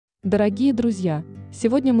Дорогие друзья,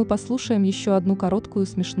 сегодня мы послушаем еще одну короткую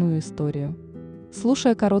смешную историю.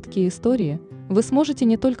 Слушая короткие истории, вы сможете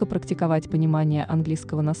не только практиковать понимание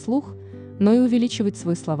английского на слух, но и увеличивать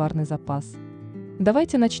свой словарный запас.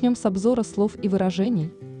 Давайте начнем с обзора слов и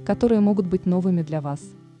выражений, которые могут быть новыми для вас.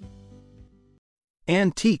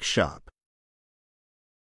 Antique shop.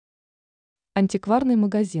 Антикварный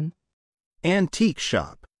магазин. Antique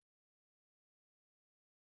shop.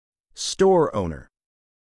 Store owner.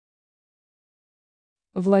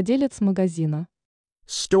 Владелец магазина.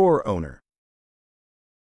 Store owner.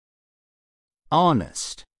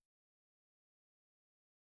 Honest.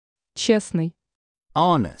 Честный.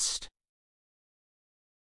 Honest.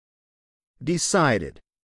 Decided.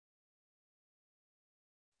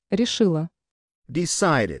 Решила.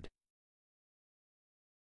 Decided.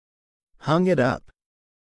 Hung it up.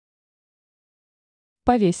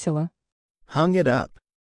 Повесила. Hung it up.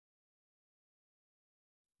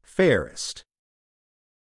 Fairest.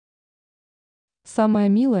 Самая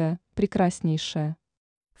милая, прекраснейшая.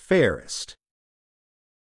 Fairest.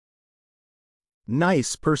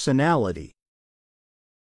 Nice personality.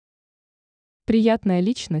 Приятная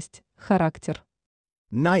личность, характер.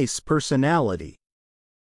 Nice personality.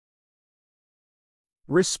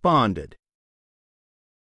 Responded.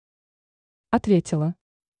 Ответила.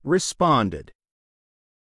 Responded.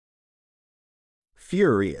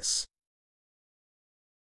 Furious.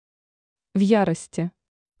 В ярости.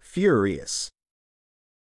 Furious.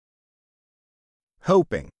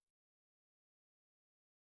 Hoping.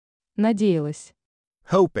 Надеялась.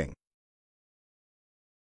 Hoping.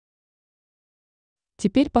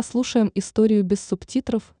 Теперь послушаем историю без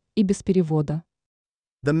субтитров и без перевода.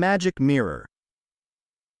 The magic mirror.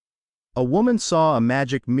 A woman saw a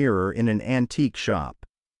magic mirror in an antique shop.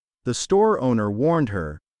 The store owner warned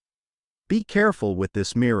her, "Be careful with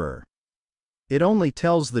this mirror. It only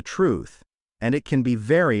tells the truth, and it can be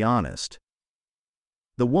very honest."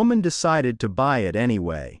 The woman decided to buy it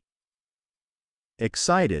anyway.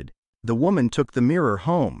 Excited, the woman took the mirror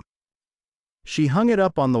home. She hung it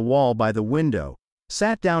up on the wall by the window,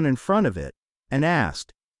 sat down in front of it, and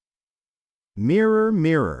asked, "Mirror,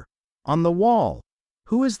 mirror, on the wall,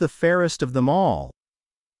 who is the fairest of them all?"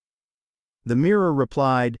 The mirror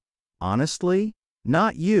replied, "Honestly,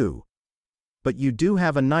 not you. But you do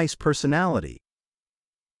have a nice personality."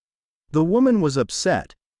 The woman was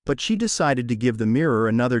upset, but she decided to give the mirror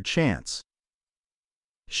another chance.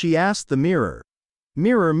 She asked the mirror,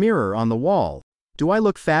 "Mirror, mirror on the wall, do I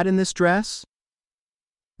look fat in this dress?"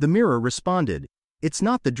 The mirror responded, "It's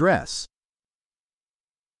not the dress."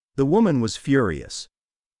 The woman was furious.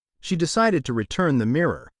 She decided to return the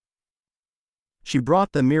mirror. She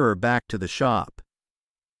brought the mirror back to the shop.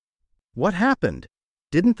 "What happened?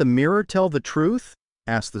 Didn't the mirror tell the truth?"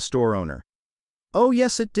 asked the store owner. "Oh,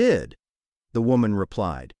 yes, it did," the woman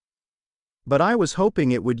replied. "But I was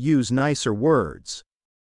hoping it would use nicer words."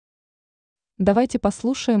 Давайте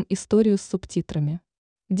послушаем историю с субтитрами.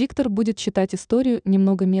 Диктор будет читать историю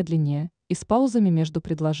немного медленнее и с паузами между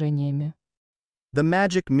предложениями. The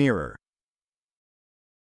magic mirror.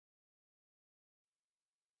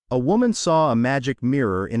 A woman saw a magic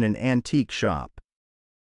mirror in an antique shop.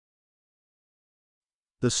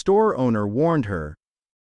 The store owner warned her,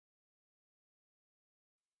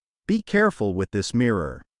 "Be careful with this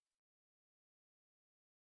mirror.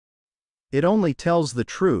 It only tells the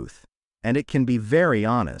truth, and it can be very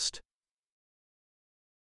honest."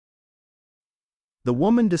 The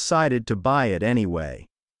woman decided to buy it anyway.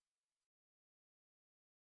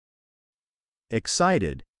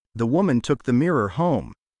 Excited, the woman took the mirror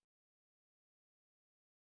home.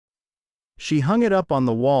 She hung it up on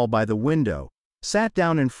the wall by the window, sat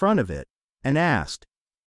down in front of it, and asked,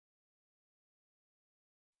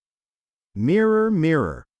 "Mirror,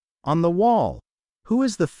 mirror, on the wall, who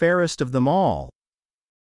is the fairest of them all?"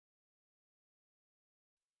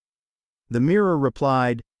 The mirror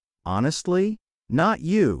replied, "Honestly, not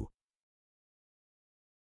you.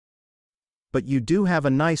 But you do have a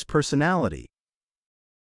nice personality."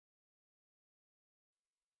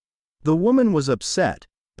 The woman was upset,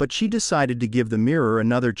 but she decided to give the mirror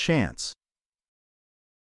another chance.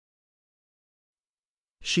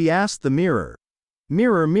 She asked the mirror,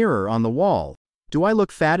 "Mirror, mirror on the wall, do I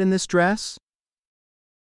look fat in this dress?"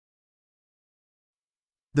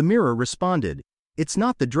 The mirror responded, "It's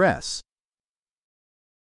not the dress."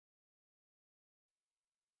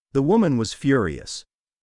 The woman was furious.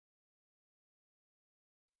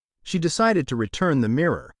 She decided to return the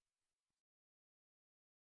mirror.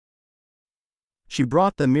 She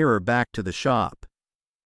brought the mirror back to the shop.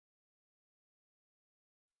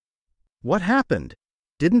 "What happened?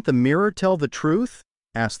 Didn't the mirror tell the truth?"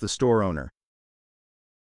 asked the store owner.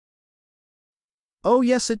 Oh,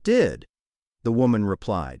 yes, it did, the woman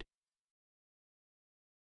replied.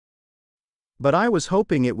 But I was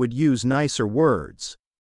hoping it would use nicer words.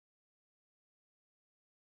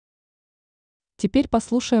 Теперь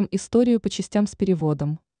послушаем историю по частям с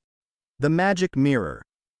переводом. The magic mirror.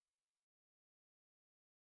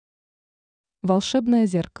 Волшебное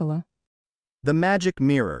зеркало. The magic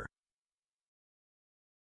mirror.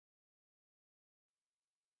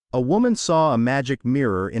 A woman saw a magic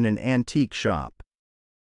mirror in an antique shop.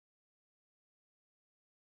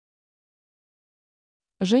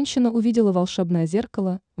 Женщина увидела волшебное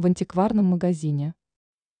зеркало в антикварном магазине.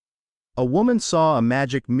 A woman saw a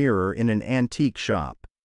magic mirror in an antique shop.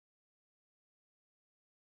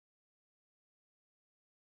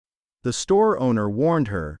 The store owner warned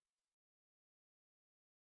her.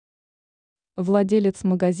 Владелец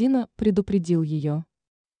магазина предупредил ее.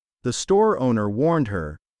 The store owner warned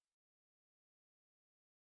her.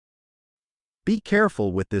 Be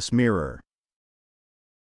careful with this mirror.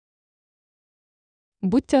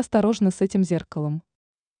 Будьте осторожны с этим зеркалом.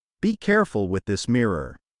 Be careful with this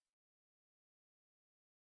mirror.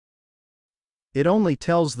 It only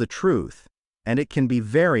tells the truth, and it can be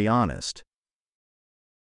very honest.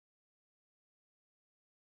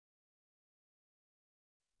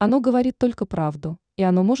 Оно говорит только правду, и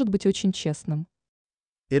оно может быть очень честным.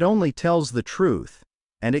 It only tells the truth,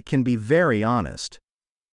 and it can be very honest.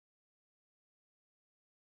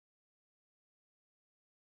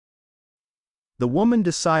 The woman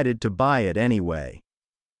decided to buy it anyway.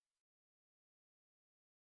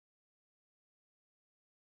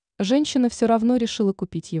 Женщина все равно решила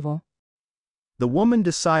купить его. The woman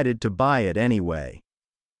decided to buy it anyway.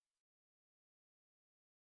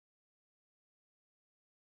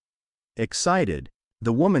 Excited,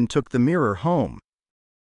 the woman took the mirror home.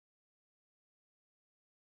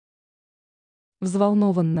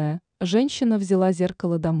 Взволнованная, женщина взяла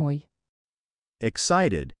зеркало домой.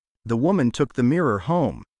 Excited, the woman took the mirror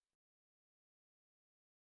home.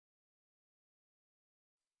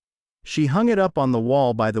 She hung it up on the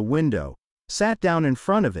wall by the window, sat down in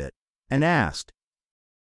front of it, and asked.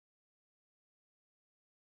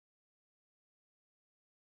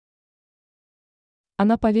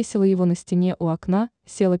 Она повесила его на стене у окна,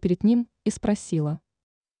 села перед ним и спросила.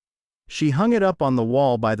 She hung it up on the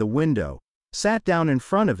wall by the window, sat down in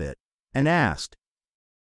front of it, and asked.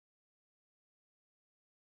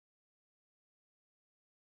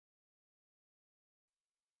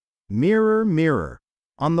 Mirror, mirror,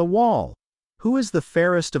 on the wall, who is the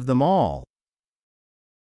fairest of them all?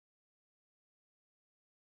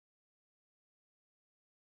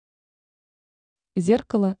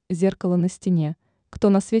 Зеркало, зеркало на стене. Кто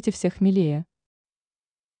на свете всех милее?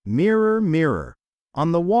 Mirror, mirror,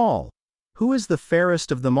 on the wall, who is the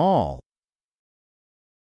fairest of them all?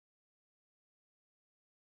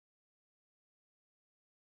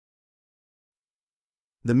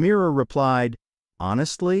 The mirror replied,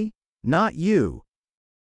 honestly, not you.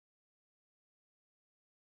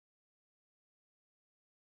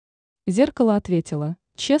 Зеркало ответило.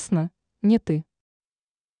 Честно, не ты.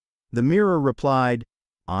 The mirror replied,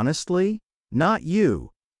 honestly, not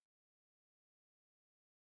you.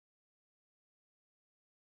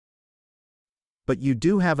 But you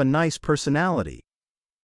do have a nice personality.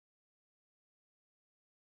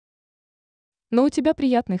 Но у тебя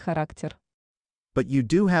приятный характер. But you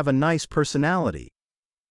do have a nice personality.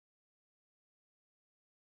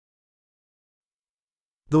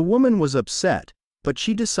 The woman was upset, but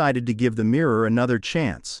she decided to give the mirror another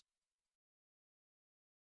chance.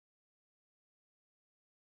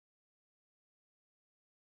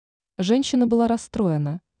 Женщина была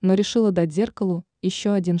расстроена, но решила дать зеркалу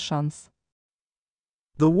еще один шанс.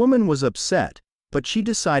 The woman was upset, but she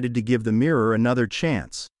decided to give the mirror another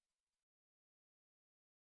chance.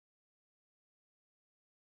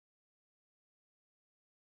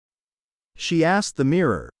 She asked the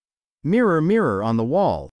mirror, mirror, mirror on the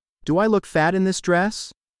wall, do I look fat in this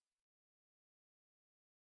dress?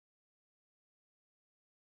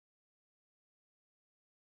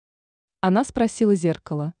 Она спросила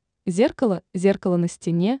зеркало. Зеркало, зеркало на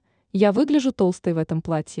стене, я выгляжу толстой в этом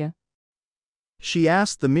платье. She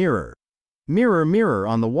asked the mirror, mirror, mirror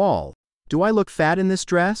on the wall, do I look fat in this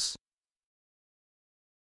dress?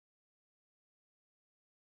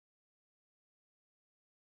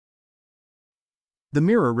 The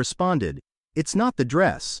mirror responded, it's not the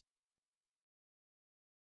dress.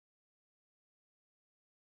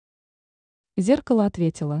 Зеркало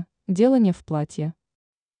ответило. Дело не в платье.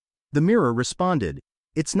 The mirror responded,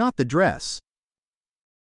 it's not the dress.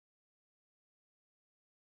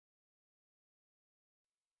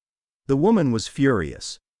 The woman was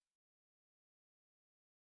furious.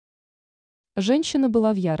 Женщина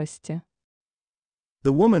была в ярости.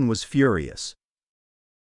 The woman was furious.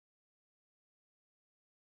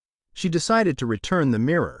 She decided to return the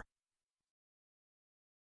mirror.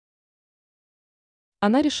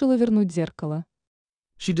 Она решила вернуть зеркало.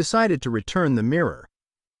 She decided to return the mirror.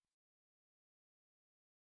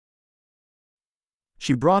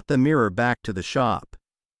 She brought the mirror back to the shop.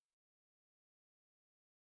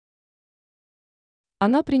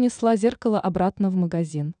 Она принесла зеркало обратно в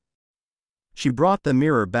магазин. She brought the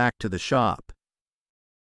mirror back to the shop.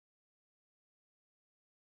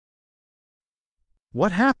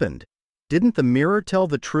 What happened? Didn't the mirror tell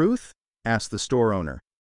the truth? Asked the store owner.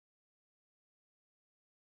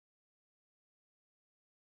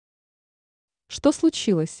 Что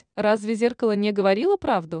случилось? Разве зеркало не говорило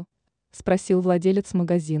правду? Спросил владелец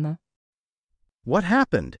магазина. What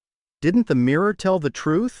happened? Didn't the mirror tell the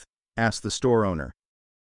truth? Asked the store owner.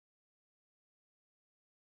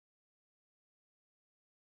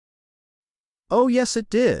 Oh, yes, it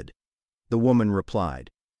did, the woman replied.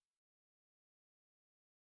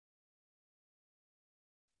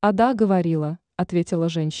 А да, говорила, ответила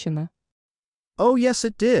женщина. Oh, yes,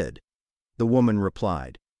 it did, the woman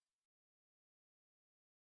replied.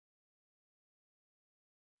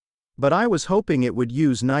 But I was hoping it would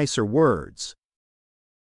use nicer words.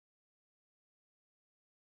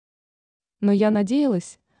 Но я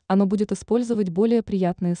надеялась, оно будет использовать более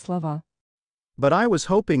приятные слова. But I was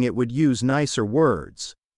hoping it would use nicer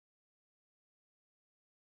words.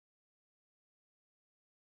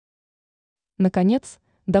 Наконец,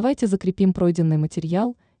 давайте закрепим пройденный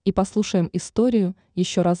материал и послушаем историю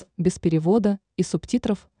еще раз без перевода и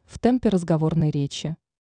субтитров в темпе разговорной речи.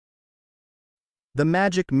 The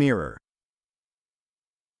magic mirror.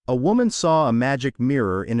 A woman saw a magic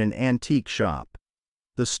mirror in an antique shop.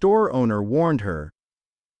 The store owner warned her,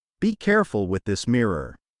 "Be careful with this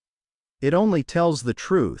mirror. It only tells the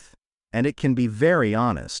truth, and it can be very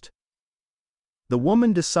honest." The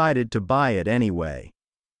woman decided to buy it anyway.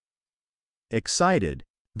 Excited,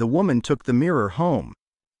 the woman took the mirror home.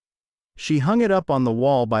 She hung it up on the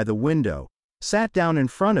wall by the window, sat down in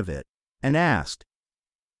front of it, and asked,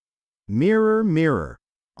 "Mirror, mirror,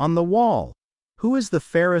 on the wall, who is the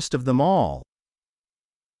fairest of them all?"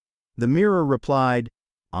 The mirror replied,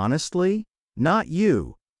 "Honestly, not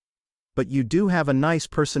you. But you do have a nice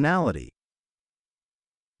personality."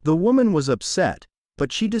 The woman was upset,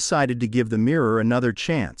 but she decided to give the mirror another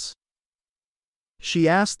chance. She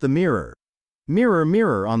asked the mirror, "Mirror,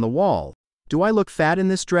 mirror on the wall, do I look fat in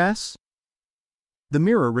this dress?" The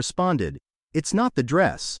mirror responded, "It's not the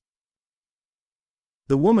dress."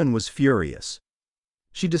 The woman was furious.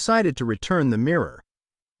 She decided to return the mirror.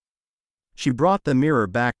 She brought the mirror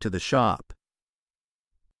back to the shop.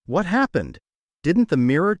 What happened? Didn't the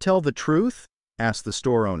mirror tell the truth? Asked the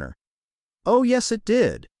store owner. Oh, yes, it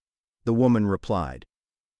did, the woman replied.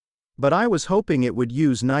 But I was hoping it would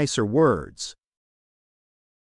use nicer words.